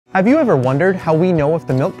Have you ever wondered how we know if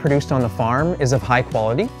the milk produced on the farm is of high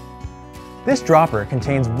quality? This dropper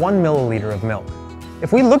contains 1 milliliter of milk.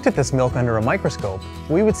 If we looked at this milk under a microscope,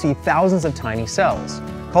 we would see thousands of tiny cells,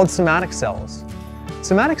 called somatic cells.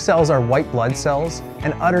 Somatic cells are white blood cells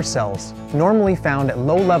and udder cells, normally found at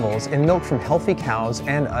low levels in milk from healthy cows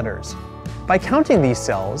and udders. By counting these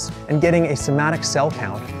cells and getting a somatic cell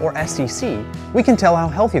count, or SCC, we can tell how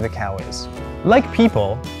healthy the cow is. Like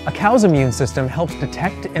people, a cow's immune system helps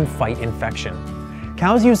detect and fight infection.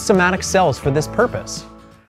 Cows use somatic cells for this purpose.